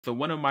So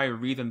one of my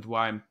reasons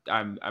why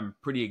I'm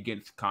pretty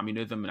against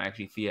communism, and I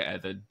actually see it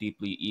as a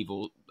deeply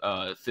evil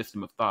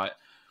system of thought,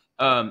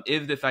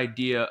 is this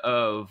idea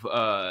of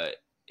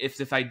it's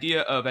this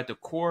idea of at the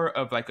core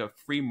of like a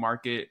free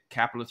market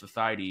capitalist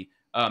society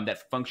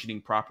that's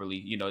functioning properly.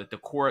 You know, the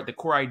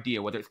core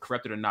idea, whether it's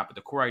corrupted or not, but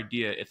the core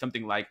idea is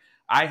something like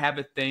I have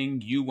a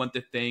thing, you want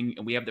the thing,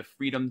 and we have the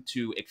freedom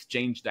to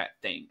exchange that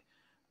thing.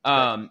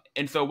 Right.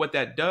 And so what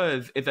that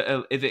does is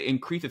it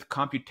increases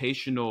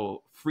computational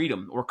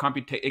freedom or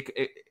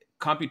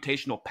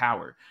computational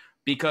power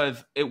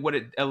because what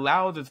it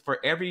allows is for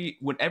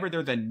whenever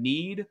there's a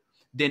need,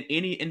 then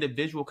any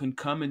individual can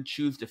come and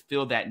choose to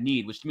fill that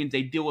need, which means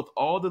they deal with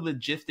all the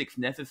logistics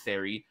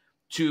necessary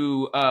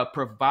to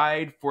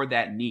provide for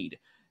that need.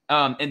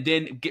 And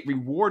then get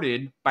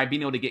rewarded by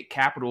being able to get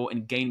capital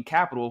and gain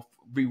capital,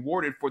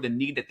 rewarded for the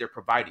need that they're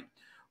providing,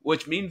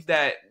 which means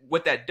that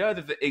what that does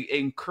is it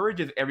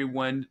encourages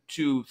everyone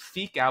to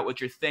seek out what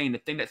you're saying, the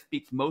thing that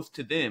speaks most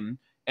to them,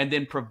 and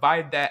then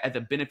provide that as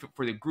a benefit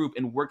for the group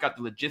and work out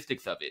the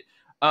logistics of it.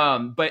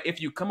 But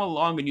if you come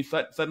along and you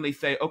suddenly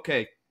say,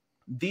 okay,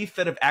 these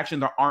set of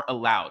actions aren't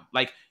allowed,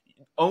 like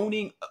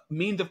owning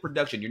means of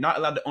production, you're not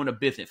allowed to own a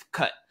business,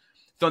 cut.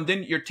 So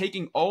then you're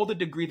taking all the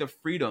degrees of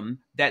freedom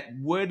that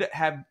would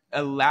have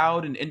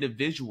allowed an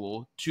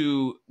individual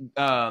to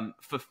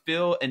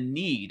fulfill a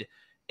need,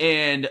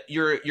 and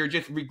you're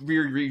just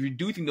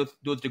reducing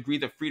those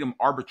degrees of freedom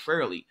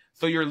arbitrarily.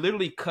 So you're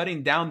literally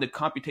cutting down the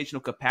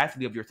computational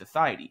capacity of your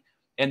society,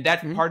 and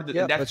that's part of the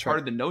Yeah, that's that's part right.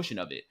 of the notion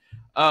of it.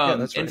 Yeah,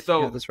 that's And right.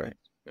 Yeah, so that's right.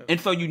 Yeah, and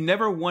so you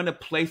never want to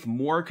place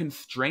more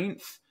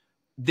constraints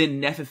than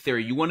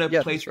necessary. You want to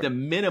yeah, place that's the right.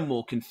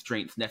 minimal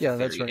constraints Yeah, that's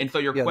necessary. right. And so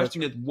your Yeah, that's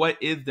question right. is, what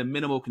is the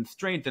minimal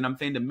constraint? And I'm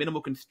saying the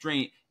minimal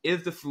constraint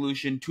is the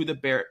solution to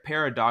the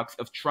paradox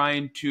of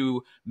trying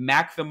to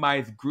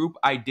maximize group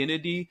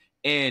identity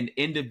and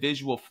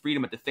individual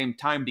freedom at the same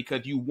time,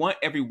 because you want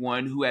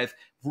everyone who has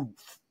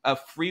a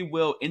free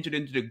will entered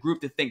into the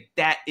group to think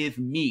that is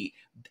me.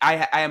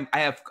 I'm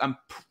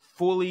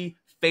fully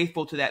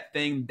faithful to that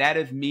thing. That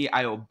is me.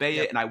 I obey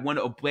it, Yep. and I want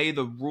to obey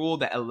the rule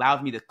that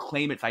allows me to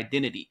claim its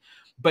identity.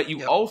 But you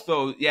Yep.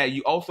 also, yeah,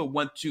 you also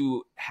want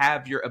to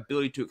have your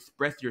ability to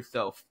express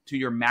yourself to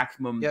your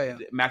maximum Yeah, yeah.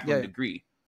 Yeah, maximum yeah. degree.